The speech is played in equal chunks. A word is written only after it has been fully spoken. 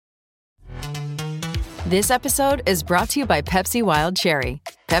This episode is brought to you by Pepsi Wild Cherry.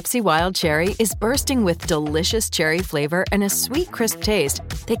 Pepsi Wild Cherry is bursting with delicious cherry flavor and a sweet, crisp taste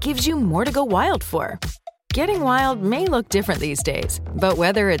that gives you more to go wild for. Getting wild may look different these days, but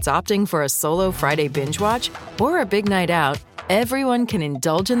whether it's opting for a solo Friday binge watch or a big night out, everyone can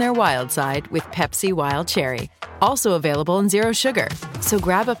indulge in their wild side with Pepsi Wild Cherry. Also available in Zero Sugar. So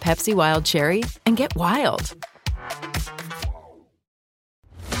grab a Pepsi Wild Cherry and get wild.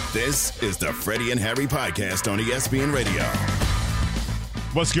 This is the Freddie and Harry podcast on ESPN Radio.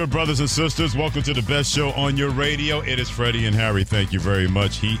 What's good, brothers and sisters? Welcome to the best show on your radio. It is Freddie and Harry. Thank you very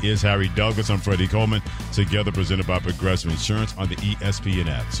much. He is Harry Douglas. I'm Freddie Coleman. Together presented by Progressive Insurance on the ESPN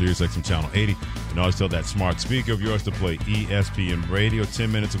app, SiriusXM Channel 80. And always tell that smart speaker of yours to play ESPN Radio.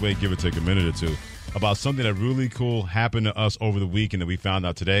 10 minutes away, give or take a minute or two, about something that really cool happened to us over the weekend that we found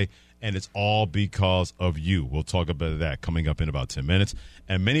out today. And it's all because of you. We'll talk about that coming up in about 10 minutes.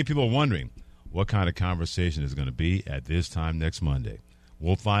 And many people are wondering what kind of conversation is going to be at this time next Monday.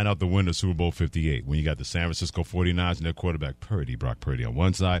 We'll find out the winner of Super Bowl 58 when you got the San Francisco 49ers and their quarterback Brock Purdy on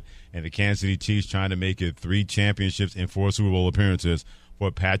one side, and the Kansas City Chiefs trying to make it 3 championships and 4 Super Bowl appearances for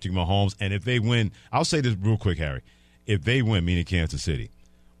Patrick Mahomes. And if they win, I'll say this real quick, Harry. If they win, meaning Kansas City,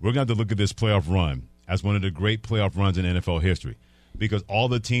 we're going to have to look at this playoff run as one of the great playoff runs in NFL history, because all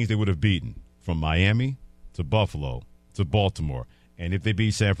the teams they would have beaten, from Miami to Buffalo to Baltimore, and if they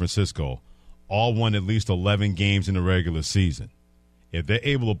beat San Francisco, all won at least 11 games in the regular season. If they're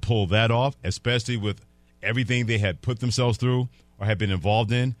able to pull that off, especially with everything they had put themselves through or had been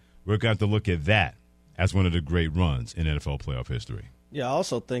involved in, we're going to have to look at that as one of the great runs in NFL playoff history. Yeah, I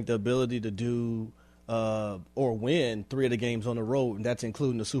also think the ability to do or win 3 of the games on the road, and that's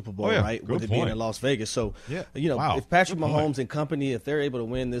including the Super Bowl, right? With it being in Las Vegas. So, if Patrick Mahomes and company, if they're able to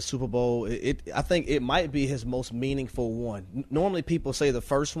win this Super Bowl, I think it might be his most meaningful one. Normally people say the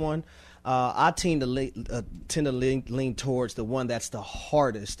first one. I tend to lean towards the one that's the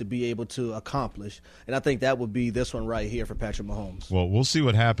hardest to be able to accomplish, and I think that would be this one right here for Patrick Mahomes. Well, we'll see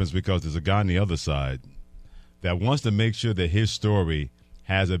what happens, because there's a guy on the other side that wants to make sure that his story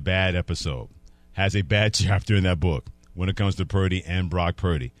has a bad episode, has a bad chapter in that book when it comes to Purdy and Brock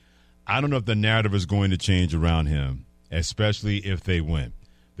Purdy. I don't know if the narrative is going to change around him, especially if they win.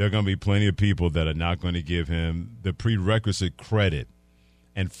 There are going to be plenty of people that are not going to give him the prerequisite credit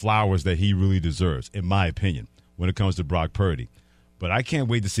and flowers that he really deserves, in my opinion, when it comes to Brock Purdy. But I can't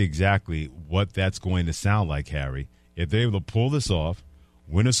wait to see exactly what that's going to sound like, Harry. If they're able to pull this off,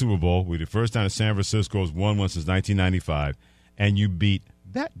 win a Super Bowl, with the first time San Francisco has won one since 1995, and you beat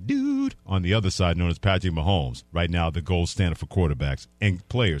that dude on the other side known as Patrick Mahomes, right now the gold standard for quarterbacks and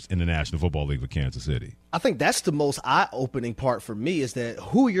players in the National Football League with Kansas City. I think that's the most eye-opening part for me, is that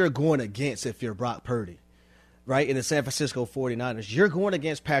who you're going against if you're Brock Purdy. Right, in the San Francisco 49ers, you're going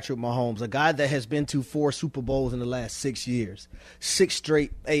against Patrick Mahomes, a guy that has been to 4 Super Bowls in the last 6 years, 6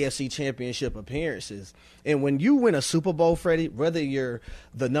 straight AFC championship appearances. And when you win a Super Bowl, Freddie, whether you're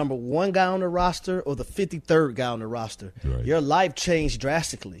the number 1 guy on the roster or the 53rd guy on the roster, right, your life changed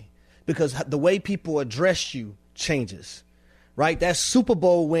drastically, because the way people address you changes. Right, that's Super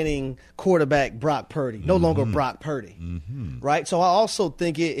Bowl winning quarterback Brock Purdy, no longer Brock Purdy. Right, so I also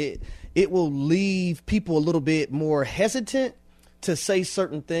think it will leave people a little bit more hesitant to say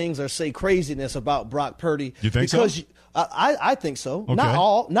certain things or say craziness about Brock Purdy. You think because so? I think so. Okay. Not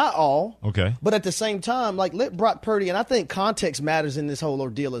all. Okay. But at the same time, like, let Brock Purdy, and I think context matters in this whole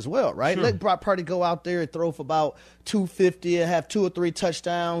ordeal as well, right? Sure. Let Brock Purdy go out there and throw for about 250 and have 2 or 3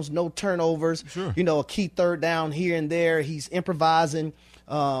 touchdowns, no turnovers. Sure. A key third down here and there. He's improvising.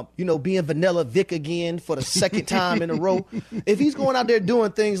 Being Vanilla Vic again for the second time in a row. If he's going out there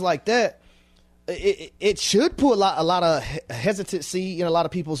doing things like that, it should put a lot of hesitancy in a lot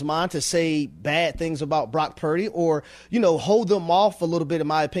of people's mind to say bad things about Brock Purdy, or, hold them off a little bit, in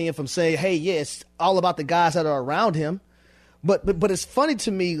my opinion, from saying, hey, yeah, it's all about the guys that are around him. But it's funny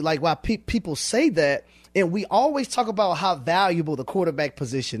to me, like, why people say that, and we always talk about how valuable the quarterback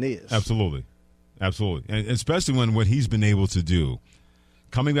position is. Absolutely. And especially when what he's been able to do,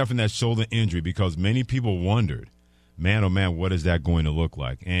 coming back from that shoulder injury, because many people wondered, man, oh man, what is that going to look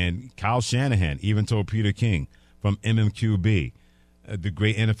like? And Kyle Shanahan even told Peter King from MMQB, the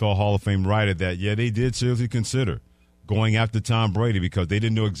great NFL Hall of Fame writer, that, they did seriously consider going after Tom Brady, because they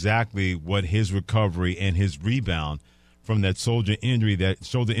didn't know exactly what his recovery and his rebound from that shoulder injury that he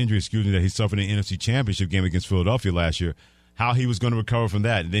suffered in the NFC Championship game against Philadelphia last year, how he was going to recover from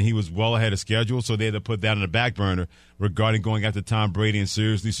that. And then he was well ahead of schedule, so they had to put that on the back burner regarding going after Tom Brady and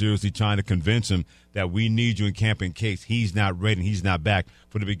seriously trying to convince him that we need you in camp in case he's not ready and he's not back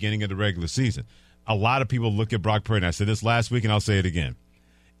for the beginning of the regular season. A lot of people look at Brock Purdy, and I said this last week and I'll say it again.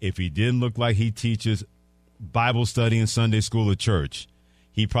 if he didn't look like he teaches Bible study in Sunday school at church,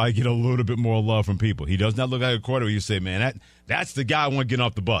 he'd probably get a little bit more love from people. He does not look like a quarterback. You say, man, that's the guy I want getting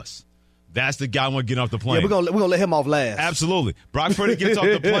off the bus. That's the guy I want getting off the plane. Yeah, we're gonna let him off last. Absolutely. Brock Purdy gets off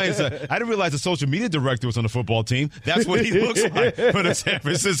the plane. So I didn't realize the social media director was on the football team. That's what he looks like for the San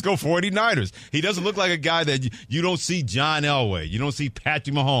Francisco 49ers. He doesn't look like a guy that you don't see John Elway. You don't see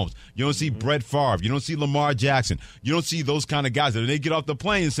Patrick Mahomes. You don't see Brett Favre. You don't see Lamar Jackson. You don't see those kind of guys that they get off the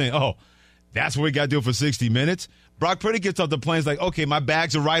plane and saying, oh, that's what we got to do for 60 minutes. Brock Purdy gets off the plane and is like, okay, my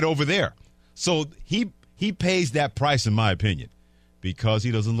bags are right over there. So he pays that price, in my opinion, because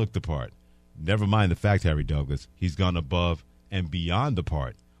he doesn't look the part. Never mind the fact, Harry Douglas, he's gone above and beyond the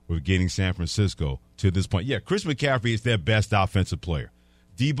part with getting San Francisco to this point. Yeah, Chris McCaffrey is their best offensive player.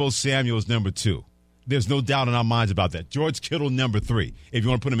 Deebo Samuel is number 2. There's no doubt in our minds about that. George Kittle, number 3, if you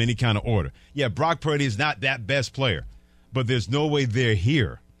want to put him in any kind of order. Yeah, Brock Purdy is not that best player, but there's no way they're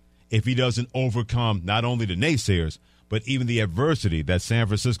here if he doesn't overcome not only the naysayers, but even the adversity that San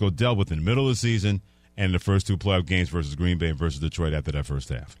Francisco dealt with in the middle of the season and the first 2 playoff games versus Green Bay and versus Detroit after that first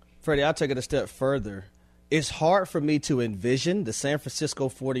half. Freddie, I'll take it a step further. It's hard for me to envision the San Francisco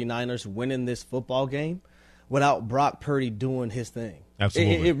 49ers winning this football game without Brock Purdy doing his thing.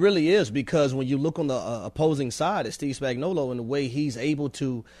 Absolutely. It really is, because when you look on the opposing side at Steve Spagnuolo and the way he's able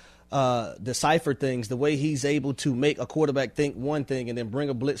to decipher things, the way he's able to make a quarterback think one thing and then bring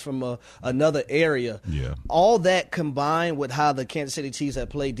a blitz from another area, all that combined with how the Kansas City Chiefs have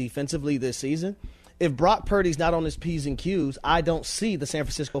played defensively this season, if Brock Purdy's not on his P's and Q's, I don't see the San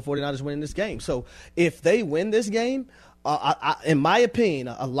Francisco 49ers winning this game. So if they win this game, in my opinion,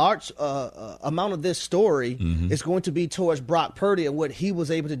 a large amount of this story is going to be towards Brock Purdy and what he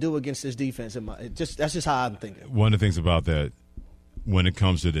was able to do against this defense. That's just how I'm thinking. One of the things about that, when it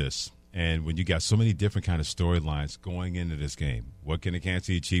comes to this, and when you got so many different kind of storylines going into this game, what can the Kansas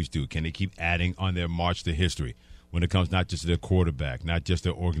City Chiefs do? Can they keep adding on their march to history? When it comes not just to their quarterback, not just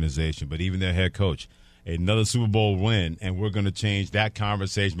their organization, but even their head coach. Another Super Bowl win, and we're going to change that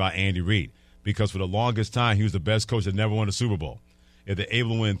conversation by Andy Reid, because for the longest time, he was the best coach that never won a Super Bowl. If they're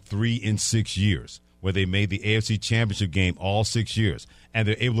able to win 3 in 6 years, where they made the AFC Championship game all 6 years, and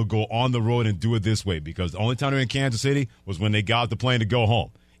they're able to go on the road and do it this way, because the only time they're in Kansas City was when they got off the plane to go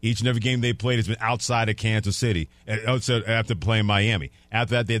home. Each and every game they played has been outside of Kansas City after playing Miami.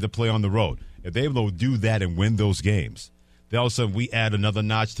 After that, they had to play on the road. If they're able to do that and win those games, then all of a sudden we add another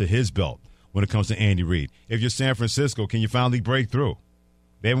notch to his belt when it comes to Andy Reid. If you're San Francisco, can you finally break through?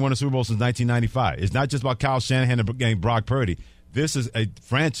 They haven't won a Super Bowl since 1995. It's not just about Kyle Shanahan and Brock Purdy. This is a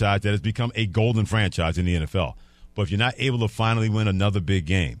franchise that has become a golden franchise in the NFL. But if you're not able to finally win another big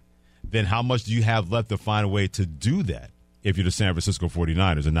game, then how much do you have left to find a way to do that if you're the San Francisco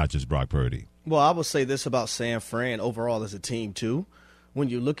 49ers and not just Brock Purdy? Well, I will say this about San Fran overall as a team, too. When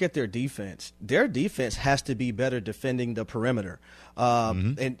you look at their defense has to be better defending the perimeter.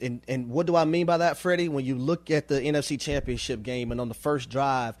 And what do I mean by that, Freddie? When you look at the NFC Championship game and on the first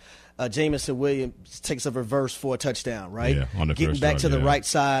drive, Jamison Williams takes a reverse for a touchdown, right? Yeah, on the Getting first back drive, to the right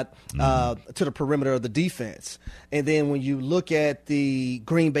side to the perimeter of the defense. And then when you look at the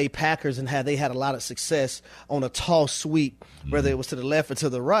Green Bay Packers and how they had a lot of success on a toss sweep, whether it was to the left or to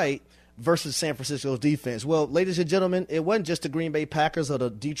the right, versus San Francisco's defense. Well, ladies and gentlemen, it wasn't just the Green Bay Packers or the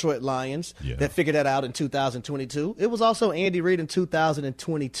Detroit Lions that figured that out in 2022. It was also Andy Reid in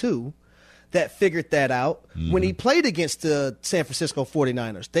 2022 that figured that out when he played against the San Francisco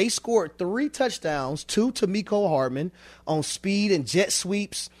 49ers. They scored 3 touchdowns, 2 to Mecole Hardman on speed and jet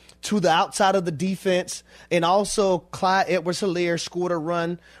sweeps to the outside of the defense, and also Clyde Edwards-Helaire scored a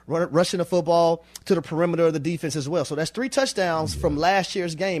run rushing the football to the perimeter of the defense as well. So that's 3 touchdowns from last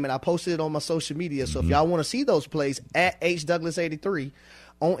year's game, and I posted it on my social media. So if y'all want to see those plays, at HDouglas83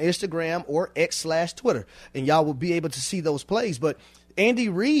 on Instagram or X/Twitter, and y'all will be able to see those plays. But Andy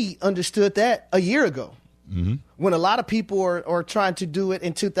Reid understood that a year ago. When a lot of people are trying to do it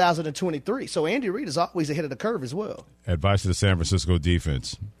in 2023. So Andy Reid is always ahead of the curve as well. Advice to the San Francisco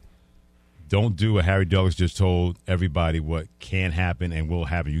defense. Don't do what Harry Douglas just told everybody what can happen and will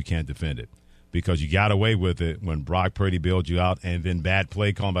happen. You can't defend it because you got away with it when Brock Purdy bailed you out and then bad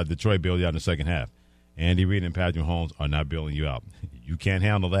play calling by Detroit bailed you out in the second half. Andy Reid and Patrick Mahomes are not bailing you out. You can't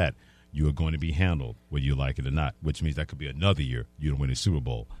handle that. You are going to be handled whether you like it or not, which means that could be another year you don't win a Super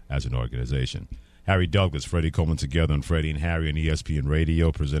Bowl as an organization. Harry Douglas, Freddie Coleman together on Freddie and Harry on ESPN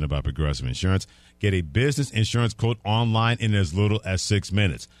Radio, presented by Progressive Insurance. Get a business insurance quote online in as little as 6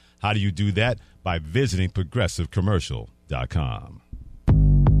 minutes. How do you do that? By visiting ProgressiveCommercial.com.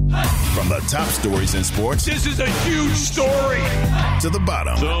 From the top stories in sports. This is a huge story. To the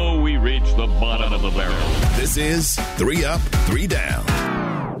bottom. So we reach the bottom of the barrel. This is 3 Up, 3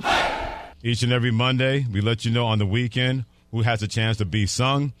 Down. Each and every Monday, we let you know on the weekend who has a chance to be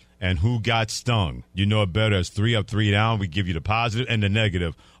sung and who got stung. You know it better as 3 Up, 3 Down. We give you the positive and the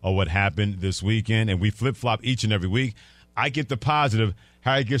negative of what happened this weekend, and we flip-flop each and every week. I get the positive.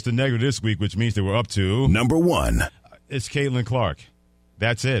 Harry gets the negative this week, which means that we're up to Number 1. It's Caitlin Clark.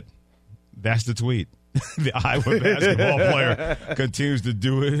 That's it. That's the tweet. The Iowa basketball player continues to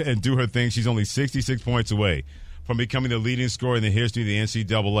do it and do her thing. She's only 66 points away from becoming the leading scorer in the history of the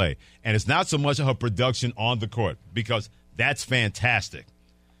NCAA. And it's not so much of her production on the court, because that's fantastic.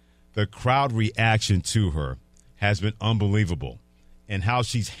 The crowd reaction to her has been unbelievable, and how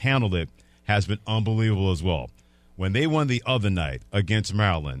she's handled it has been unbelievable as well. When they won the other night against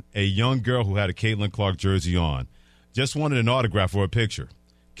Maryland, a young girl who had a Caitlin Clark jersey on just wanted an autograph or a picture.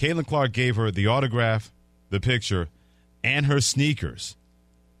 Caitlin Clark gave her the autograph, the picture, and her sneakers.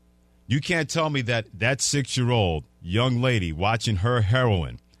 You can't tell me that that 6-year-old young lady watching her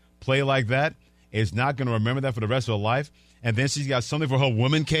heroine play like that is not going to remember that for the rest of her life. And then she's got something for her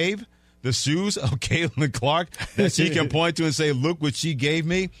woman cave, the shoes of Caitlin Clark, that she can point to and say, look what she gave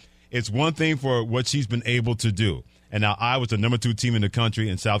me. It's one thing for what she's been able to do. And now Iowa's the number 2 team in the country,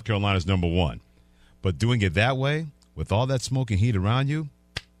 and South Carolina's number 1. But doing it that way, with all that smoke and heat around you,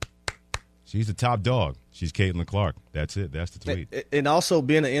 she's the top dog. She's Caitlin Clark. That's it. That's the tweet. And also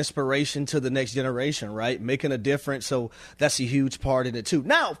being an inspiration to the next generation, right? Making a difference. So that's a huge part in it, too.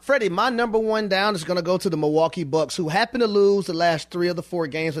 Now, Freddie, my number 1 down is going to go to the Milwaukee Bucks, who happen to lose the last 3 of the 4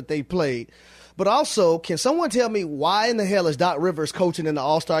 games that they played. But also, can someone tell me why in the hell is Doc Rivers coaching in the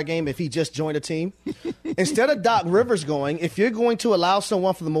All-Star game if he just joined a team? Instead of Doc Rivers going, if you're going to allow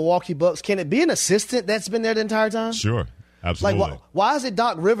someone from the Milwaukee Bucks, can it be an assistant that's been there the entire time? Sure. Absolutely. Like, why is it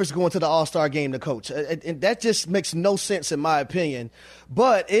Doc Rivers going to the All-Star game to coach? And that just makes no sense in my opinion.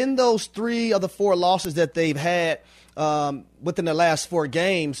 But in those 3 of the 4 losses that they've had within the last 4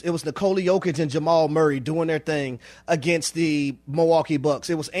 games, it was Nikola Jokic and Jamal Murray doing their thing against the Milwaukee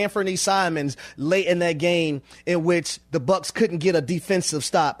Bucks. It was Anthony Simons late in that game in which the Bucks couldn't get a defensive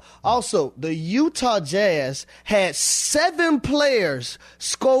stop. Also, the Utah Jazz had 7 players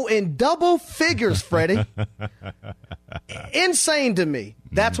score in double figures, Freddie. Insane to me.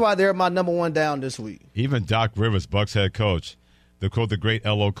 That's why they're my number 1 down this week. Even Doc Rivers, Bucks head coach, to quote the great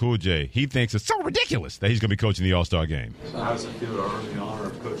L.O. Cool J, he thinks it's so ridiculous that he's going to be coaching the All-Star game. So how does it feel to earn the honor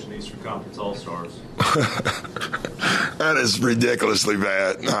of coaching the Eastern Conference All-Stars? That is ridiculously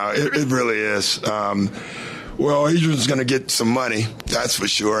bad. It really is. Well, Adrian's going to get some money, that's for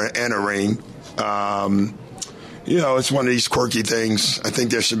sure, and a ring. It's one of these quirky things. I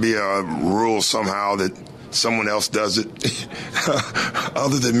think there should be a rule somehow that someone else does it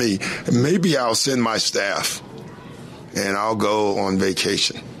other than me. Maybe I'll send my staff and I'll go on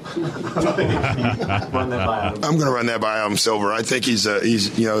vacation. Run that by Adam. I'm going to run that by Adam Silver. I think he's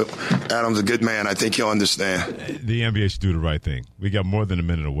Adam's a good man. I think he'll understand. The NBA should do the right thing. We got more than a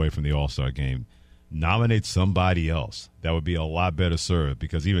minute away from the All-Star game. Nominate somebody else. That would be a lot better served,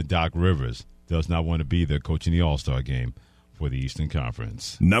 because even Doc Rivers does not want to be there coaching the All-Star game for the Eastern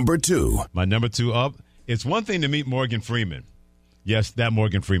Conference. Number 2. My number 2 up. It's one thing to meet Morgan Freeman. Yes, that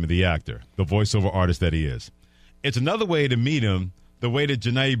Morgan Freeman, the actor, the voiceover artist that he is. It's another way to meet him the way that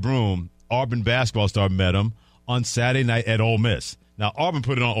Janae Broom, Auburn basketball star, met him on Saturday night at Ole Miss. Now, Auburn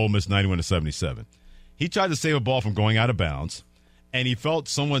put it on Ole Miss 91-77. He tried to save a ball from going out of bounds, and he felt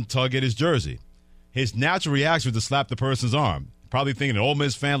someone tug at his jersey. His natural reaction was to slap the person's arm, probably thinking an Ole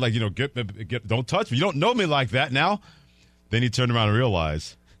Miss fan, like, don't touch me. You don't know me like that now. Then he turned around and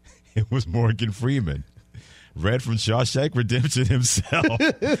realized it was Morgan Freeman. Red from Shawshank Redemption himself.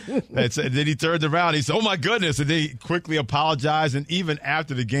 Then he turned around. He said, oh, my goodness. And then he quickly apologized. And even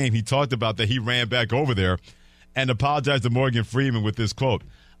after the game, he talked about that he ran back over there and apologized to Morgan Freeman with this quote.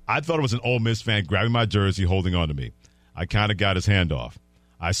 I thought it was an Ole Miss fan grabbing my jersey, holding on to me. I kind of got his hand off.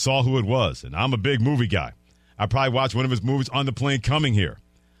 I saw who it was, and I'm a big movie guy. I probably watched one of his movies on the plane coming here.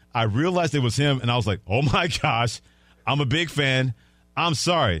 I realized it was him, and I was like, oh, my gosh, I'm a big fan. I'm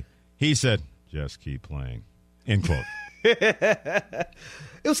sorry. He said, just keep playing. End quote. It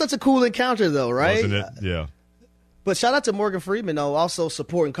was such a cool encounter, though, right? Wasn't it? Yeah. But shout out to Morgan Freeman, though, also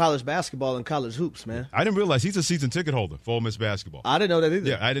supporting college basketball and college hoops, man. I didn't realize he's a season ticket holder for Ole Miss basketball. I didn't know that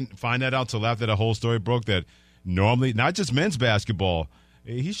either. Yeah, I didn't find that out until after the whole story broke, that normally, not just men's basketball,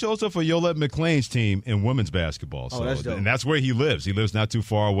 he shows up for Yolette McClain's team in women's basketball. Oh, that's dope. And that's where he lives. He lives not too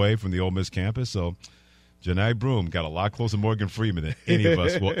far away from the Ole Miss campus, so Janae Broom got a lot closer to Morgan Freeman than any of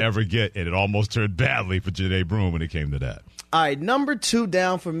us will ever get, and it almost turned badly for Janae Broom when it came to that. All right, number 2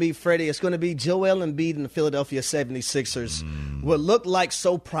 down for me, Freddie. It's going to be Joel Embiid and the Philadelphia 76ers. What looked like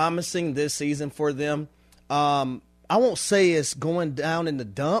so promising this season for them. I I won't say it's going down in the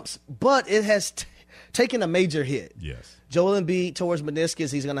dumps, but it has taken a major hit. Yes. Joel Embiid towards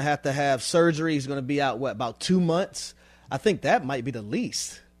meniscus. He's going to have surgery. He's going to be out, about 2 months? I think that might be the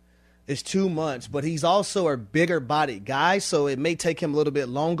least. It's 2 months, but he's also a bigger bodied guy, so it may take him a little bit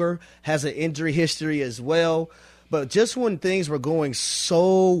longer. Has an injury history as well. But just when things were going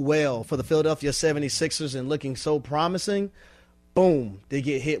so well for the Philadelphia 76ers and looking so promising, boom, they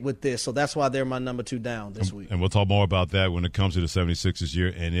get hit with this. So that's why they're my number 2 down this week. And we'll talk more about that when it comes to the 76ers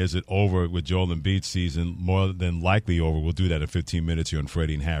year. And is it over with Joel Embiid's season? More than likely over. We'll do that in 15 minutes here on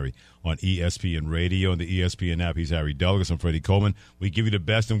Freddie and Harry on ESPN Radio and the ESPN app. He's Harry Douglas. I'm Freddie Coleman. We give you the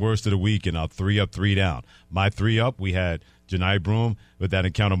best and worst of the week in our 3 up, 3 down. My 3 up, we had Janai Broom with that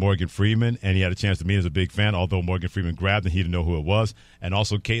encounter Morgan Freeman, and he had a chance to meet as a big fan, although Morgan Freeman grabbed him, he didn't know who it was. And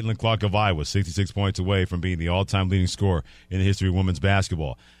also Caitlin Clark of Iowa, 66 points away from being the all-time leading scorer in the history of women's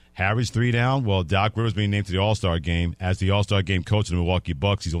basketball. Harry's 3 down, well, Doc Rivers being named to the All-Star game. As the All-Star game coach of the Milwaukee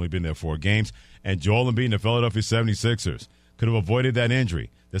Bucks, he's only been there 4 games. And Joel Embiid and the Philadelphia 76ers could have avoided that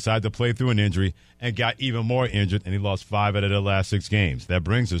injury, decided to play through an injury, and got even more injured, and he lost 5 out of their last 6 games. That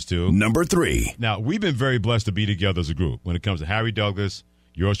brings us to number 3. Now, we've been very blessed to be together as a group when it comes to Harry Douglas,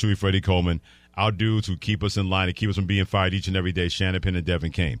 yours truly, Freddie Coleman, our dudes who keep us in line and keep us from being fired each and every day, Shannon Penn and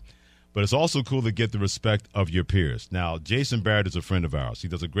Devin Kane. But it's also cool to get the respect of your peers. Now, Jason Barrett is a friend of ours. He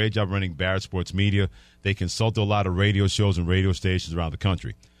does a great job running Barrett Sports Media. They consult a lot of radio shows and radio stations around the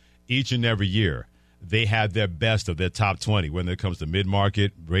country. Each and every year, they have their best of their top 20 when it comes to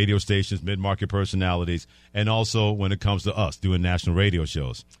mid-market radio stations, mid-market personalities, and also when it comes to us doing national radio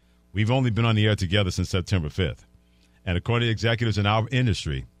shows. We've only been on the air together since September 5th. And according to executives in our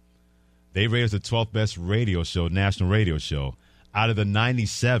industry, they rated the 12th best radio show, national radio show, out of the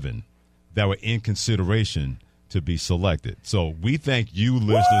 97 that were in consideration to be selected. So we thank you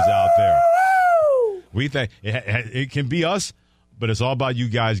listeners out there. We thank it can be us, but it's all about you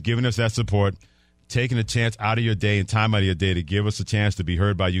guys giving us that support, taking a chance out of your day and time out of your day to give us a chance to be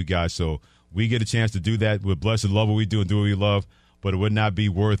heard by you guys. So we get a chance to do that. We're blessed and love what we do and do what we love, but it would not be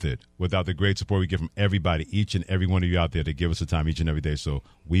worth it without the great support we get from everybody, each and every one of you out there to give us the time each and every day. So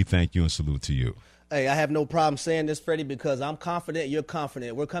we thank you and salute to you. Hey, I have no problem saying this, Freddie, because I'm confident, you're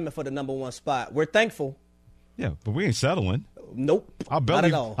confident. We're coming for the number 1 spot. We're thankful. Yeah, but we ain't settling. Nope. Not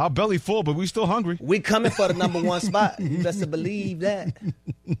at all. Our belly full, but we still hungry. We coming for the number 1 spot. You best to believe that.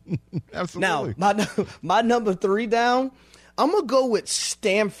 Absolutely. Now, my number 3 down, I'm going to go with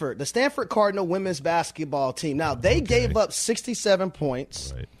Stanford, the Stanford Cardinal women's basketball team. Now, they gave up 67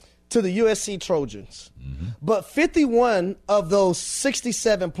 points to the USC Trojans. Mm-hmm. But 51 of those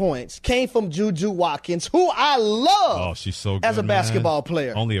 67 points came from Juju Watkins, who I love. Oh, she's so good, as a basketball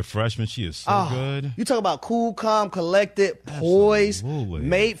player. Only a freshman. She is so good. You talk about cool, calm, collected, poised,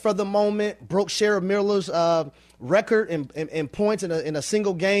 made for the moment, broke Shara Miller's record in points in a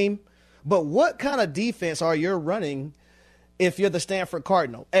single game. But what kind of defense are you running if you're the Stanford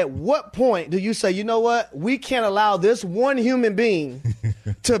Cardinal? At what point do you say, you know what, we can't allow this one human being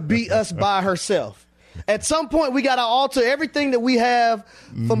to beat us by herself? At some point, we got to alter everything that we have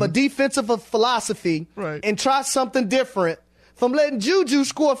from a defensive philosophy and try something different from letting Juju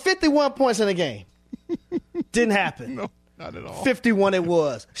score 51 points in a game. Didn't happen. No, not at all. 51 it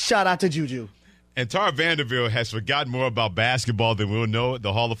was. Shout out to Juju. And Tara Vanderbilt has forgotten more about basketball than we'll know,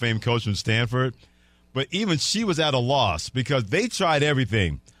 the Hall of Fame coach from Stanford. But even she was at a loss because they tried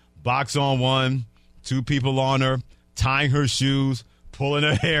everything. Box on one, 2 people on her, tying her shoes, pulling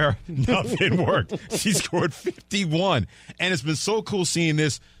her hair. Nothing worked. She scored 51. And it's been so cool seeing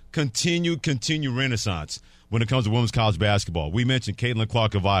this continue renaissance when it comes to women's college basketball. We mentioned Caitlin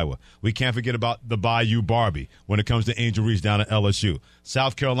Clark of Iowa. We can't forget about the Bayou Barbie when it comes to Angel Reese down at LSU.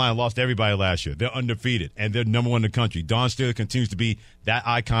 South Carolina lost everybody last year. They're undefeated, and they're number 1 in the country. Dawn Staley continues to be that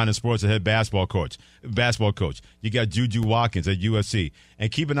icon in sports, the head basketball coach. You got Juju Watkins at USC. And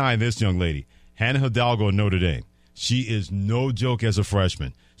keep an eye on this young lady, Hannah Hidalgo of Notre Dame. She is no joke as a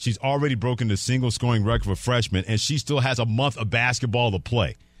freshman. She's already broken the single scoring record for freshmen, and she still has a month of basketball to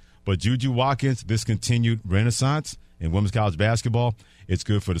play. But Juju Watkins, this continued renaissance in women's college basketball, it's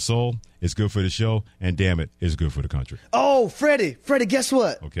good for the soul, it's good for the show, and damn it, it's good for the country. Oh, Freddie, guess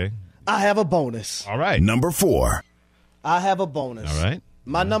what? Okay. I have a bonus. All right. Number 4. I have a bonus. All right.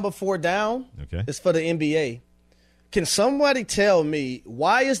 My number 4 down is for the NBA. Can somebody tell me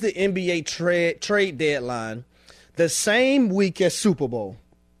why is the NBA trade deadline the same week as Super Bowl?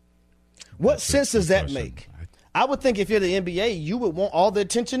 What sense does that make? I would think if you're the NBA, you would want all the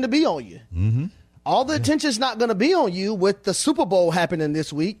attention to be on you. Mm-hmm. All the attention's not going to be on you with the Super Bowl happening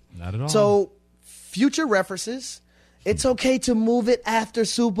this week. Not at all. So, future references, it's okay to move it after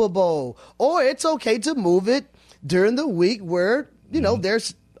Super Bowl. Or it's okay to move it during the week where,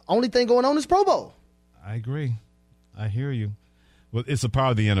 there's only thing going on is Pro Bowl. I agree. I hear you. Well, it's the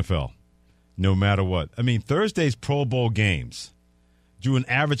power of the NFL, no matter what. I mean, Thursday's Pro Bowl games drew an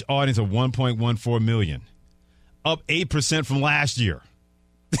average audience of 1.14 million, up 8% from last year.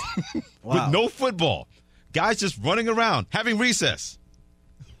 Wow. With no football. Guys just running around, having recess.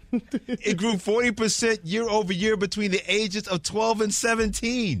 It grew 40% year over year between the ages of 12 and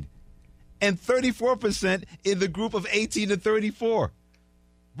 17, and 34% in the group of 18 to 34.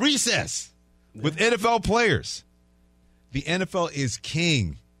 Recess with NFL players. The NFL is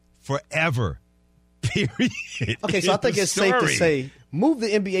king forever. Period. Okay, so I think it's safe to say move the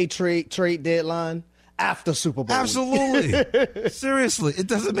NBA trade deadline after Super Bowl. Absolutely. Seriously, it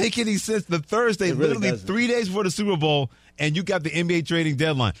doesn't make any sense. The Thursday, literally 3 days before the Super Bowl, and you got the NBA trading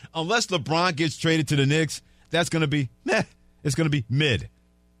deadline. Unless LeBron gets traded to the Knicks, that's going to be meh. It's going to be mid.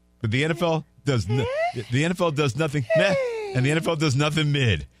 But the NFL does the NFL does nothing meh, and the NFL does nothing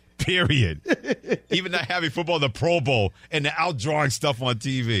mid. Period. Even not having football, the Pro Bowl, and the outdrawing stuff on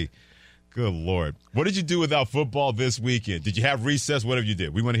TV. Good Lord. What did you do without football this weekend? Did you have recess? Whatever you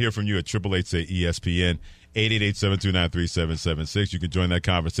did. We want to hear from you at 888-ESPN, 888-729-3776. You can join that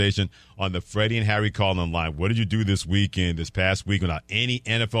conversation on the Freddie and Harry call-in line. What did you do this weekend, this past week, without any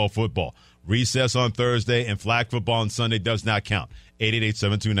NFL football? Recess on Thursday and flag football on Sunday does not count.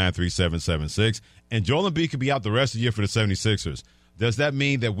 888-729-3776. And Joel Embiid could be out the rest of the year for the 76ers. Does that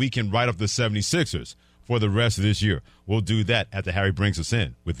mean that we can write off the 76ers for the rest of this year? We'll do that after Harry brings us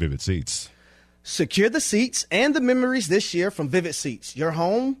in with Vivid Seats. Secure the seats and the memories this year from Vivid Seats, your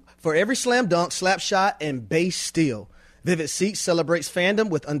home for every slam dunk, slap shot, and base steal. Vivid Seats celebrates fandom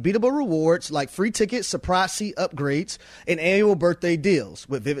with unbeatable rewards like free tickets, surprise seat upgrades, and annual birthday deals.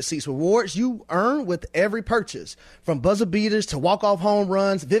 With Vivid Seats rewards, you earn with every purchase. From buzzer beaters to walk-off home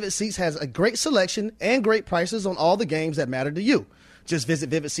runs, Vivid Seats has a great selection and great prices on all the games that matter to you. Just visit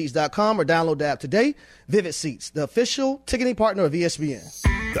VividSeats.com or download the app today. Vivid Seats, the official ticketing partner of ESPN.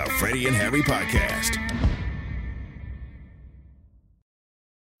 The Freddie and Harry Podcast.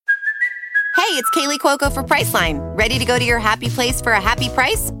 Hey, it's Kaylee Cuoco for Priceline. Ready to go to your happy place for a happy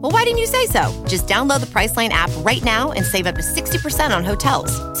price? Well, why didn't you say so? Just download the Priceline app right now and save up to 60% on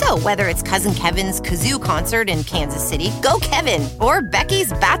hotels. So whether it's Cousin Kevin's Kazoo Concert in Kansas City, go Kevin, or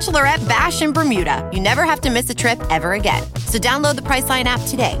Becky's Bachelorette Bash in Bermuda, you never have to miss a trip ever again. So download the Priceline app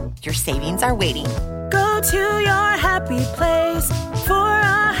today. Your savings are waiting. Go to your happy place for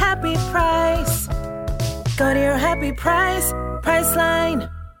a happy price. Go to your happy price, Priceline.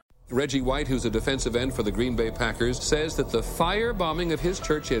 Reggie White, who's a defensive end for the Green Bay Packers, says that the firebombing of his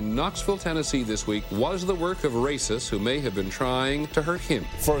church in Knoxville, Tennessee this week was the work of racists who may have been trying to hurt him.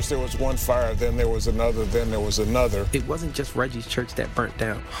 First there was one fire, then there was another, then there was another. It wasn't just Reggie's church that burnt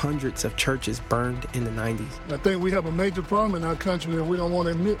down. Hundreds of churches burned in the 90s. I think we have a major problem in our country that we don't want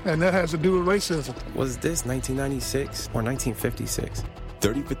to admit, and that has to do with racism. Was this 1996 or 1956?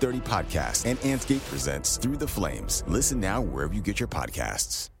 30 for 30 podcast and Anscape presents Through the Flames. Listen now wherever you get your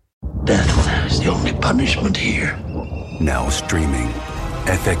podcasts. Death is the only punishment here. Now streaming,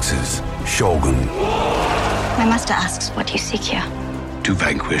 FX's Shogun. My master asks, what do you seek here? To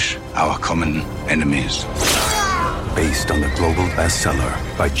vanquish our common enemies. Based on the global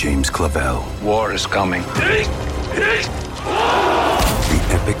bestseller by James Clavell. War is coming. The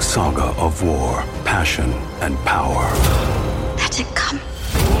epic saga of war, passion, and power. Let it come.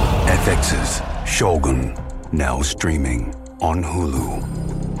 FX's Shogun. Now streaming on Hulu.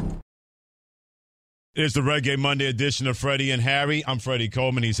 It's the Reggae Monday edition of Freddie and Harry. I'm Freddie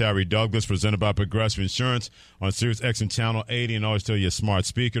Coleman. He's Harry Douglas, presented by Progressive Insurance on Sirius XM Channel 80. And always tell you a smart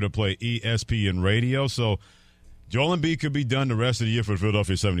speaker to play ESPN radio. So Joel Embiid could be done the rest of the year for the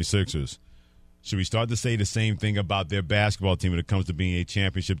Philadelphia 76ers. Should we start to say the same thing about their basketball team when it comes to being a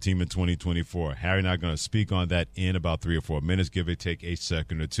championship team in 2024? Harry and I are going to speak on that in about 3 or 4 minutes. Give it take a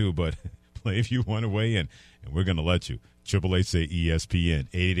second or two, but play if you want to weigh in, and we're going to let you.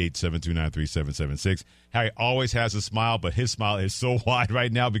 888-SAY-ESPN, 888-729-3776. Harry always has a smile, but his smile is so wide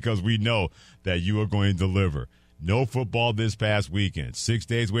right now because we know that you are going to deliver. No football this past weekend. 6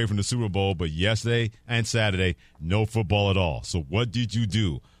 days away from the Super Bowl, but yesterday and Saturday, no football at all. So what did you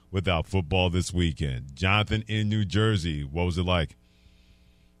do without football this weekend? Jonathan in New Jersey, what was it like?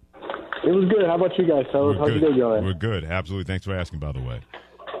 It was good. How about you guys, fellas? How's your day going? We're good. Absolutely. Thanks for asking, by the way.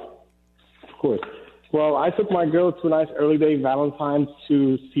 Of course. Well, I took my girl to a nice early day Valentine's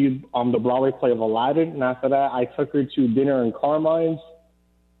to see the Broadway play of Aladdin. And after that, I took her to dinner in Carmine's.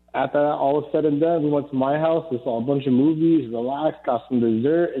 After that, all was said and done, we went to my house. We saw a bunch of movies, relaxed, got some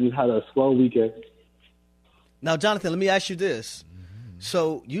dessert, and had a swell weekend. Now, Jonathan, let me ask you this.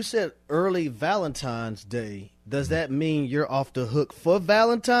 So you said early Valentine's Day. does that mean you're off the hook for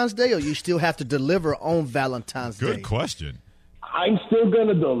Valentine's Day, or you still have to deliver on Valentine's Day? Good question. I'm still going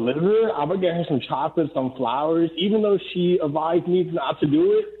to deliver. I'm going to get her some chocolate, some flowers, even though she advised me not to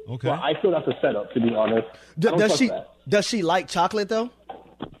do it. Okay. But I feel that's a setup, to be honest. Does she like chocolate, though?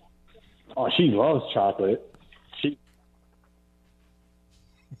 Oh, she loves chocolate.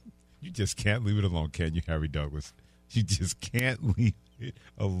 You just can't leave it alone, can you, Harry Douglas? You just can't leave it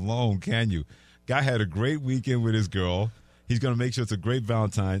alone, can you? Guy had a great weekend with his girl. He's going to make sure it's a great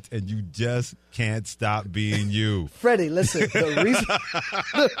Valentine's, and you just can't stop being you. Freddie, listen,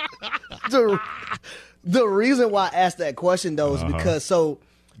 the reason why I asked that question, though, is because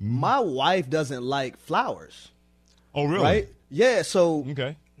my wife doesn't like flowers. Oh, really? Right? Yeah, so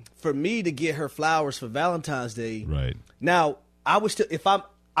for me to get her flowers for Valentine's Day, right now, I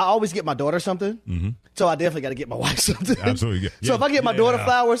always get my daughter something, so I definitely got to get my wife something. Absolutely. So if I get my daughter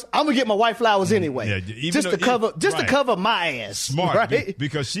flowers, I'm gonna get my wife flowers anyway, even to cover my ass. Smart, right?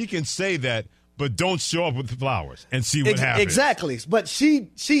 Because she can say that, but don't show up with the flowers and see what happens. Exactly. But she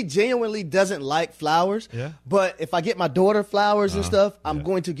genuinely doesn't like flowers. Yeah. But if I get my daughter flowers and stuff, I'm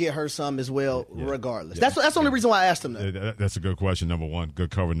going to get her some as well, regardless. Yeah. That's the only reason why I asked him that. That's a good question. Number one,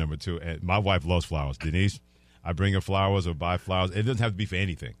 good cover. Number two, and my wife loves flowers. Denise, I bring her flowers or buy flowers. It doesn't have to be for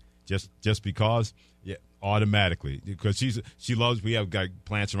anything. Just because, automatically, because she loves. We have got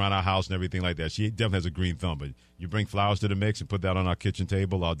plants around our house and everything like that. She definitely has a green thumb. But you bring flowers to the mix and put that on our kitchen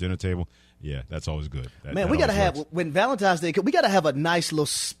table, our dinner table. Yeah, that's always good. Man, we gotta have when Valentine's Day. We gotta have a nice little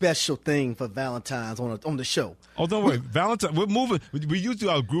special thing for Valentine's on the show. Oh, don't worry, Valentine. We're moving. We used to do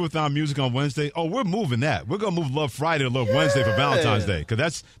our Groove-a-thon music on Wednesday. Oh, we're moving that. We're gonna move Love Friday to Love Wednesday for Valentine's Day,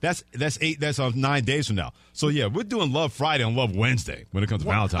 because that's 9 days from now. So yeah, we're doing Love Friday and Love Wednesday when it comes to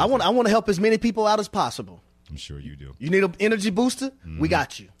Valentine's. I want to help as many people out as possible. I'm sure you do. You need an energy booster? We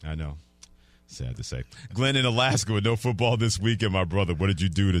got you. I know. Sad to say. Glenn in Alaska with no football this weekend, my brother. What did you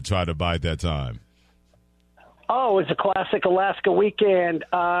do to try to bide that time? Oh, it was a classic Alaska weekend.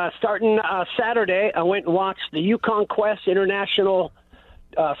 Starting Saturday, I went and watched the Yukon Quest International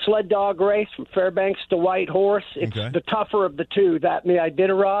sled dog race from Fairbanks to Whitehorse. It's the tougher of the two, that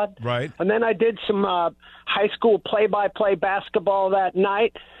Iditarod. Right. And then I did some high school play-by-play basketball that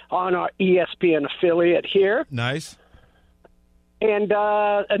night on our ESPN affiliate here. Nice. And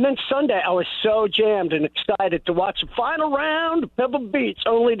then Sunday, I was so jammed and excited to watch the final round of Pebble Beach,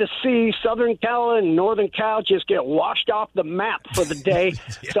 only to see Southern Cal and Northern Cal just get washed off the map for the day.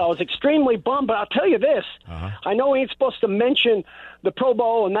 So I was extremely bummed. But I'll tell you this. I know we ain't supposed to mention the Pro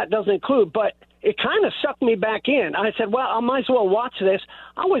Bowl, and that doesn't include, but it kind of sucked me back in. I said, well, I might as well watch this.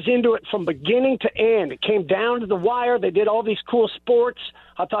 I was into it from beginning to end. It came down to the wire. They did all these cool sports.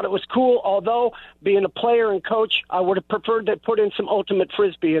 I thought it was cool, although being a player and coach, I would have preferred to put in some ultimate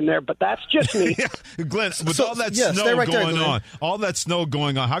Frisbee in there, but that's just me. Glenn, with all that snow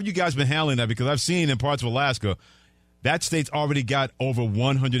going on, how have you guys been handling that? Because I've seen in parts of Alaska, that state's already got over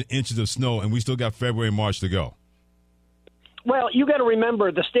 100 inches of snow, and we still got February and March to go. Well, you got to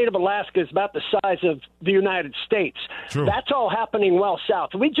remember the state of Alaska is about the size of the United States. True. That's all happening well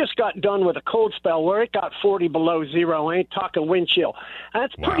south. We just got done with a cold spell where it got 40 below zero. I ain't talking wind chill. And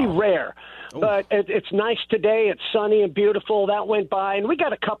that's pretty rare. But it's nice today. It's sunny and beautiful. That went by. And we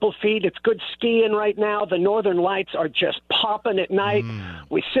got a couple feet. It's good skiing right now. The northern lights are just popping at night.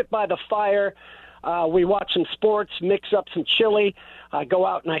 We sit by the fire. We watch some sports, mix up some chili. I go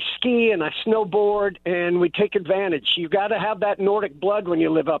out and I ski and I snowboard, and we take advantage. You got to have that Nordic blood when you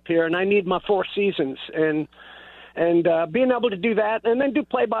live up here, and I need my 4 seasons. And being able to do that, and then do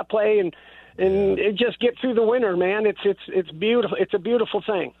play-by-play, and just get through the winter, man. It's beautiful. It's a beautiful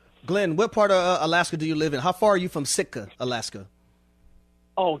thing. Glenn, what part of Alaska do you live in? How far are you from Sitka, Alaska?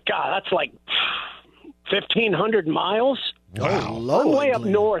 Oh God, that's like 1,500 miles. Wow. I'm way up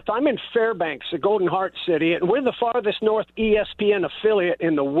north. I'm in Fairbanks, the Golden Heart City, and we're the farthest north ESPN affiliate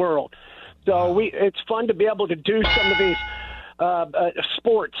in the world. So it's fun to be able to do some of these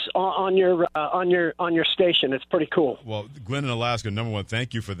sports on your station. It's pretty cool. Well, Glenn in Alaska, number one,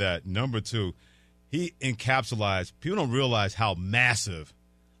 thank you for that. Number two, he encapsulates. People don't realize how massive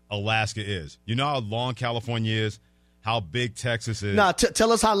Alaska is. You know how long California is? How big Texas is. Nah,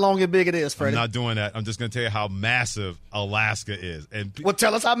 tell us how long and big it is, Freddie. I'm not doing that. I'm just going to tell you how massive Alaska is. And well,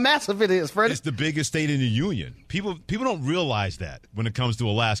 tell us how massive it is, Freddie. It's the biggest state in the union. People don't realize that when it comes to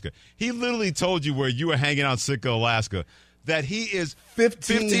Alaska. He literally told you where you were hanging out in Sitka, Alaska, that he is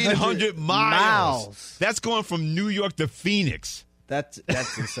 1,500 miles. That's going from New York to Phoenix. That's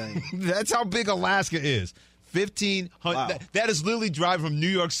insane. That's how big Alaska is. 1,500. Wow. That is literally driving from New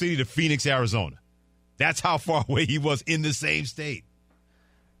York City to Phoenix, Arizona. That's how far away he was in the same state.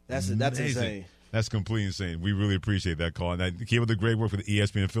 That's insane. That's completely insane. We really appreciate that call. And keep up the great work for the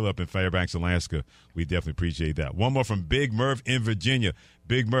ESPN and Phil up in Fairbanks, Alaska. We definitely appreciate that. One more from Big Murph in Virginia.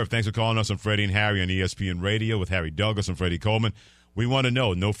 Big Murph, thanks for calling us on Freddie and Harry on ESPN Radio with Harry Douglas and Freddie Coleman. We want to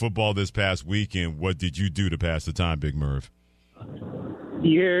know, no football this past weekend. What did you do to pass the time, Big Murph?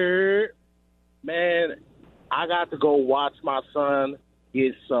 Yeah, man, I got to go watch my son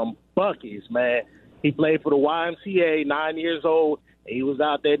get some buckies, man. He played for the YMCA, 9 years old. And he was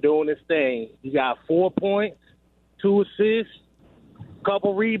out there doing his thing. He got 4 points, 2 assists,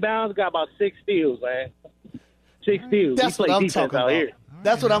 couple rebounds, got about 6 steals, man. 6 steals. That's what I'm talking about. Here.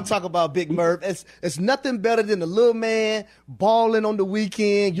 That's what I'm talking about, Big Murph. It's nothing better than the little man balling on the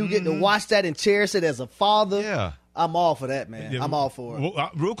weekend. You get to watch that and cherish it as a father. Yeah. I'm all for that, man. I'm all for it. Well,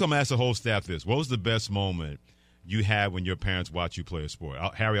 real quick, I'm ask the whole staff this. What was the best moment you had when your parents watched you play a sport?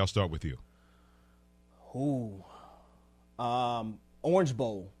 Harry, I'll start with you. Ooh. Orange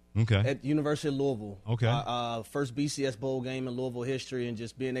Bowl. Okay. At University of Louisville. Okay. First BCS bowl game in Louisville history, and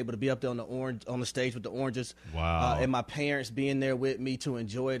just being able to be up there on the stage with the Oranges. Wow. And my parents being there with me to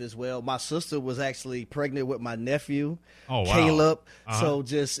enjoy it as well. My sister was actually pregnant with my nephew, Caleb. So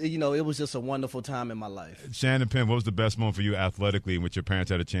just, it was just a wonderful time in my life. Shannon Penn, what was the best moment for you athletically in which your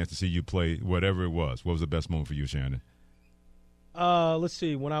parents had a chance to see you play, whatever it was? What was the best moment for you, Shannon? Let's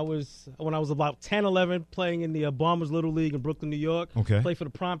see. When I was about 10, 11, playing in the Bombers Little League in Brooklyn, New York. Okay. Played for the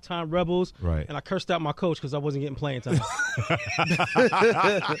Primetime Rebels. Right. And I cursed out my coach because I wasn't getting playing time.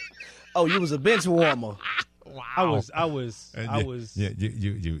 Oh, you was a bench warmer. Wow. I was.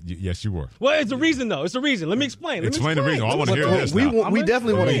 Yes, you were. Well, it's a reason, though. It's a reason. Let me explain. Explain the reason. I want to hear this. We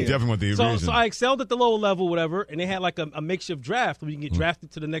definitely want to hear. Definitely want the reason. So I excelled at the lower level, whatever, and they had like a makeshift draft where you can get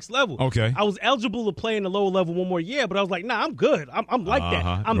drafted to the next level. Okay. I was eligible to play in the lower level one more year, but I was like, nah, I'm good. I'm like that.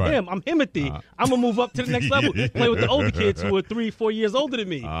 I'm him. I'm Himothy. I'm going to move up to the next level, play with the older kids who are 3-4 years older than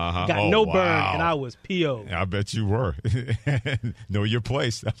me. Got no burn, and I was P.O. I bet you were. Know your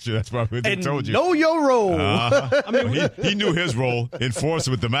place. I'm sure that's probably what they told you. Know your role. I mean, he knew his role, enforce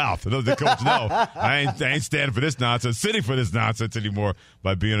with the mouth. The coach know. I ain't standing for this nonsense, sitting for this nonsense anymore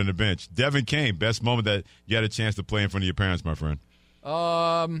by being on the bench. Devin Kane, best moment that you had a chance to play in front of your parents, my friend.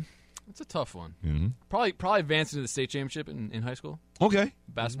 It's a tough one. Mm-hmm. Probably advancing to the state championship in high school. Okay.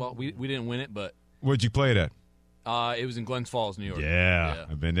 Basketball. We didn't win it, but Where'd you play it at? It was in Glens Falls, New York. Yeah.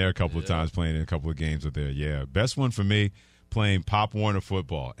 I've been there a couple of times, playing in a couple of games up there. Yeah. Best one for me, playing Pop Warner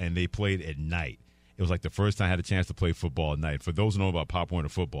football, and they played at night. It was like the first time I had a chance to play football at night. For those who know about Pop Warner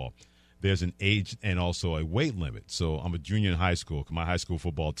football, there's an age and also a weight limit. So I'm a junior in high school. My high school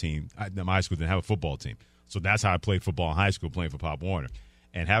football team, my high school didn't have a football team. So that's how I played football in high school, playing for Pop Warner.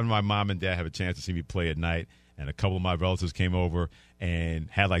 And having my mom and dad have a chance to see me play at night, and a couple of my relatives came over and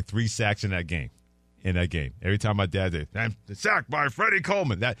had like 3 sacks in that game. Every time my dad did, I'm sacked by Freddie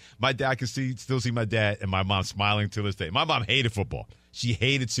Coleman. That my dad can still see my dad and my mom smiling to this day. My mom hated football. She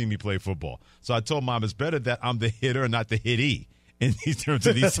hated seeing me play football. So I told Mom it's better that I'm the hitter and not the hittee in these terms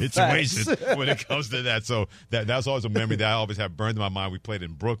of these situations when it comes to that. So that's always a memory that I always have burned in my mind. We played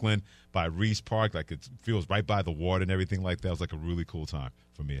in Brooklyn by Reese Park. Like it feels right by the water and everything like that. It was like a really cool time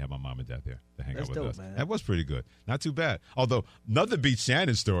for me to have my mom and dad there to hang out with us. Man. That was pretty good. Not too bad. Although nothing beats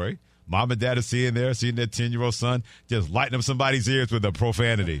Shannon's story. Mom and dad are seeing their 10-year-old son just lighting up somebody's ears with a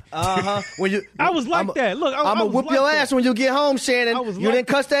profanity. I was like that. Look, I'm going to whoop your ass when you get home, Shannon. You didn't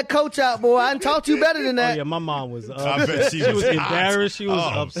cuss that coach out, boy. I didn't talk to you better than that. Oh, yeah, my mom was I bet she was embarrassed. She was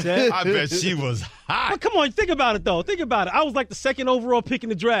upset. I bet she was hot. But come on, think about it, though. Think about it. I was like the second overall pick in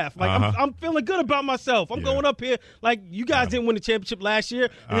the draft. Like I'm feeling good about myself. I'm going up here. Like, you guys didn't win the championship last year.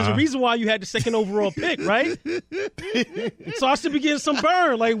 And there's a reason why you had the second overall pick, right? So I should be getting some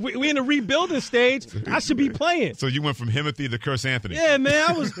burn. Like, we in a rebuilding stage. I should be playing. So you went from Himothy to Curse Anthony. Yeah, man.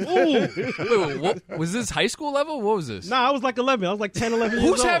 I was, Wait, was this high school level? What was this? Nah, I was like 11. I was like 10, 11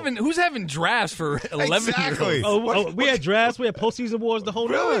 years old. Who's having drafts for 11-year-olds? Oh, we had drafts. We had postseason awards, the whole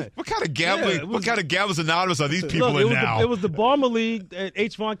nine. What kind of gambling? Yeah, what kind of Gamblers Anonymous are these people in now? It was the Bomber League at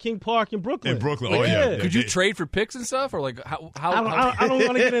H. Von King Park in Brooklyn. Oh, yeah. Could you trade for picks and stuff? Or like how I don't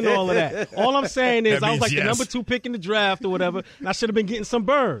want to get into all of that. All I'm saying is I was like the number 2 pick in the draft or whatever, and I should have been getting some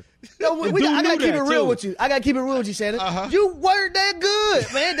burn. No, I gotta keep it real with you. I gotta keep it real with you, Shannon. You weren't that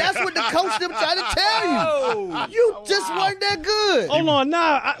good, man. That's what the coach them trying to tell you. You just weren't that good. Hold on,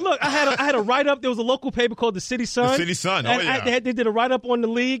 look, I had a write up. There was a local paper called the City Sun. The City Sun. Oh, yeah. They did a write up on the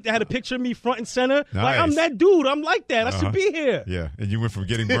league. They had a picture of me front and center. Nice. Like, I'm that dude. I'm like that. I should be here. Yeah, and you went from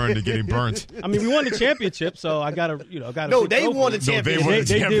getting burned to getting burnt. I mean, we won the championship, so I gotta. No, they won the championship.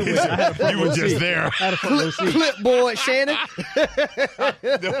 They did win. You were just there. Clipboard, Shannon.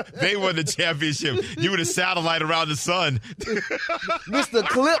 They won the championship. You were the satellite around the sun. Mr.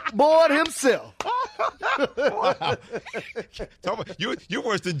 Clipboard himself. Wow. You're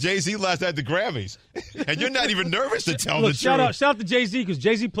worse than Jay-Z last night at the Grammys. And you're not even nervous to tell the truth. Shout out to Jay-Z, because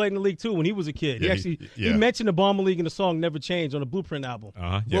Jay-Z played in the league, too, when he was a kid. Yeah, he mentioned the Bomber League in the song Never Changed on the Blueprint album.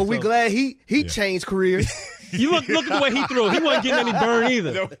 Well, we glad he changed careers. You look at the way he threw. He wasn't getting any burn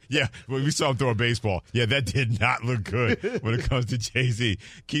either. No, well, we saw him throw a baseball. Yeah, that did not look good when it comes to Jay-Z.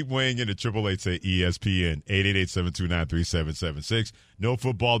 Keep weighing in at 888-ESPN, 888-729-3776. No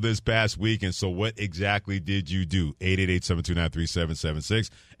football this past week, and so what exactly did you do? 888-729-3776.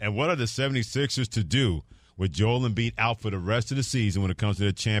 And what are the 76ers to do with Joel Embiid out for the rest of the season when it comes to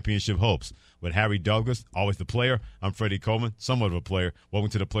their championship hopes? With Harry Douglas, always the player. I'm Freddie Coleman, somewhat of a player. Welcome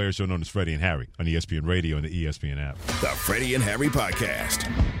to the Player Show known as Freddie and Harry on ESPN Radio and the ESPN app. The Freddie and Harry Podcast.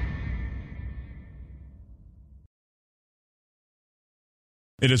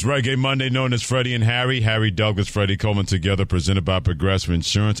 It is Reggae Monday, known as Freddie and Harry. Harry Douglas, Freddie Coleman together, presented by Progressive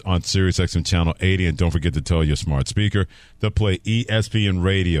Insurance on SiriusXM Channel 80. And don't forget to tell your smart speaker to play ESPN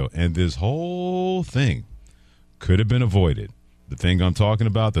Radio. And this whole thing could have been avoided. The thing I'm talking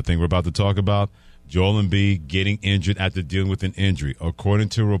about, the thing we're about to talk about, Joel Embiid getting injured after dealing with an injury. According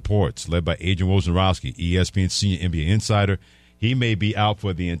to reports led by Adrian Wojnarowski, ESPN senior NBA insider, he may be out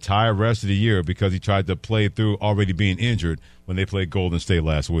for the entire rest of the year because he tried to play through already being injured when they played Golden State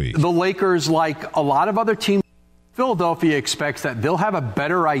last week. The Lakers, like a lot of other teams, Philadelphia expects that they'll have a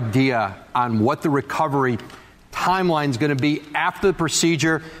better idea on what the recovery timeline is going to be after the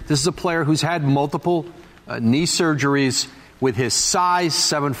procedure. This is a player who's had multiple knee surgeries. With his size,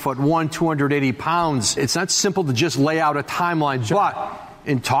 7'1", 280 pounds, it's not simple to just lay out a timeline. But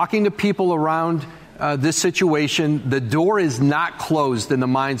in talking to people around this situation, the door is not closed in the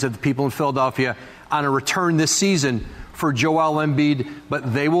minds of the people in Philadelphia on a return this season for Joel Embiid.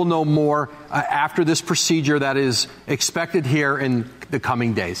 But they will know more after this procedure that is expected here in the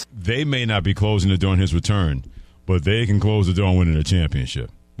coming days. They may not be closing the door on his return, but they can close the door on winning a championship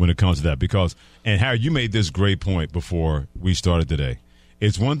when it comes to that. Because, and Harry, you made this great point before we started today.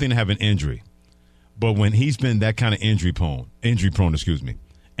 It's one thing to have an injury, but when he's been that kind of injury prone,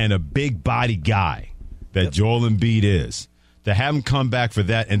 and a big body guy that Joel Embiid is, to have him come back for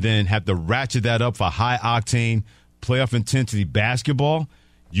that and then have to ratchet that up for high octane playoff intensity basketball,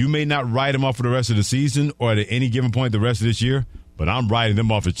 you may not write him off for the rest of the season or at any given point the rest of this year, but I'm writing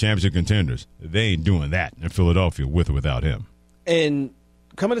them off as championship contenders. They ain't doing that in Philadelphia with or without him. And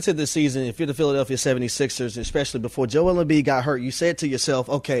coming into this season, if you're the Philadelphia 76ers, especially before Joel Embiid got hurt, you said to yourself,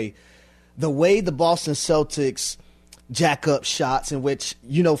 okay, the way the Boston Celtics jack up shots, in which,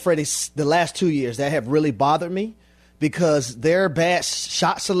 Freddie, the last 2 years, that have really bothered me because their bad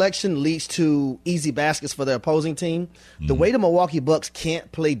shot selection leads to easy baskets for their opposing team. Mm-hmm. The way the Milwaukee Bucks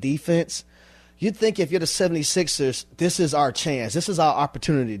can't play defense, you'd think if you're the 76ers, this is our chance. This is our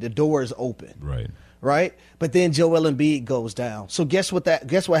opportunity. The door is open. Right? But then Joel Embiid goes down. So guess what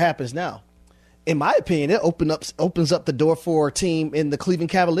happens now? In my opinion, it opens up the door for a team in the Cleveland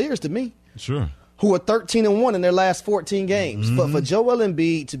Cavaliers to me. Sure. Who are 13-1 in their last 14 games. Mm-hmm. But for Joel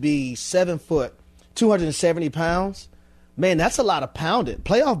Embiid to be 7 foot, 270 pounds, man, that's a lot of pounding.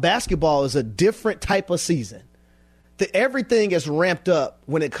 Playoff basketball is a different type of season. Everything is ramped up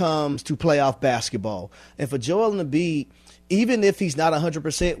when it comes to playoff basketball. And for Joel Embiid, even if he's not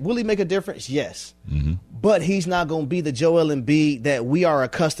 100%, will he make a difference? Yes. Mm-hmm. But he's not going to be the Joel Embiid that we are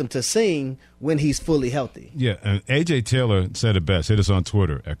accustomed to seeing when he's fully healthy. Yeah, and A.J. Taylor said it best. Hit us on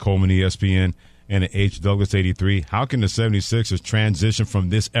Twitter at Coleman ESPN and at H. Douglas 83. How can the 76ers transition from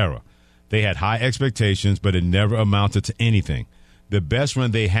this era? They had high expectations, but it never amounted to anything. The best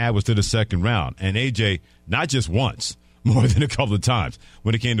run they had was to the second round. And A.J., not just once, more than a couple of times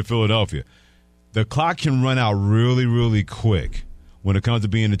when it came to Philadelphia. The clock can run out really, really quick when it comes to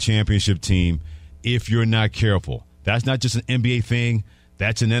being a championship team if you're not careful. That's not just an NBA thing.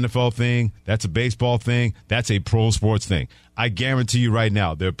 That's an NFL thing. That's a baseball thing. That's a pro sports thing. I guarantee you right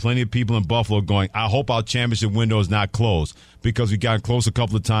now, there are plenty of people in Buffalo going, I hope our championship window is not closed because we got close a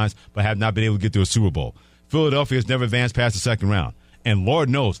couple of times but have not been able to get to a Super Bowl. Philadelphia has never advanced past the second round. And Lord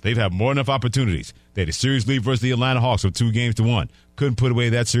knows they've had more than enough opportunities. They had a series lead versus the Atlanta Hawks of 2-1. Couldn't put away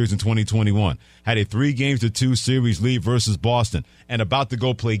that series in 2021. Had a 3-2 series lead versus Boston and about to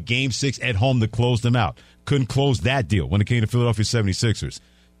go play Game 6 at home to close them out. Couldn't close that deal when it came to Philadelphia 76ers.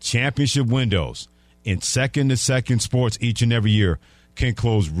 Championship windows in second-to-second sports each and every year can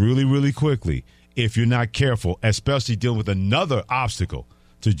close really, really quickly if you're not careful, especially dealing with another obstacle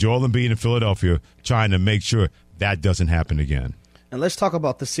to Joel Embiid in Philadelphia trying to make sure that doesn't happen again. And let's talk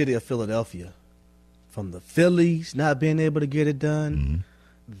about the city of Philadelphia. From the Phillies not being able to get it done,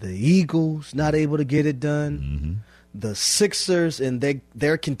 the Eagles not able to get it done, the Sixers and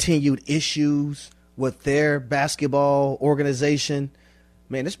their continued issues with their basketball organization.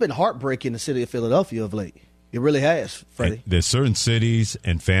 Man, it's been heartbreaking in the city of Philadelphia of late. It really has, Freddie. There's certain cities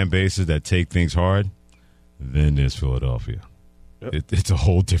and fan bases that take things hard. Then there's Philadelphia. Yep. It's a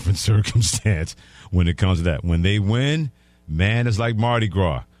whole different circumstance when it comes to that. When they win, man, it's like Mardi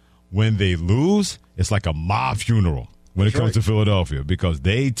Gras. When they lose, it's like a mob funeral when it comes to Philadelphia because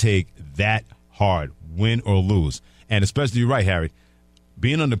they take that hard, win or lose. And especially, you're right, Harry,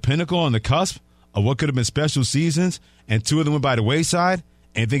 being on the pinnacle, on the cusp of what could have been special seasons, and two of them went by the wayside,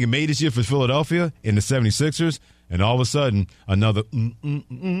 and think it made this year for Philadelphia in the 76ers, and all of a sudden, another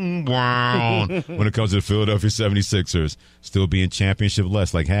when it comes to the Philadelphia 76ers, still being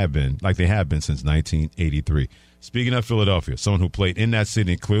championship-less like they have been since 1983. Speaking of Philadelphia, someone who played in that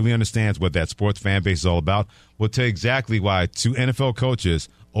city and clearly understands what that sports fan base is all about, will tell you exactly why two NFL coaches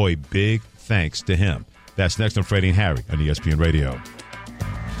owe a big thanks to him. That's next on Freddie and Harry on ESPN Radio.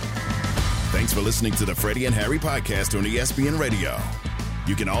 Thanks for listening to the Freddie and Harry podcast on ESPN Radio.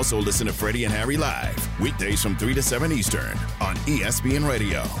 You can also listen to Freddie and Harry live weekdays from 3 to 7 Eastern on ESPN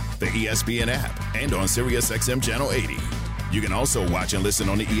Radio, the ESPN app, and on SiriusXM Channel 80. You can also watch and listen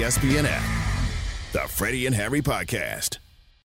on the ESPN app. The Freddie and Harry podcast.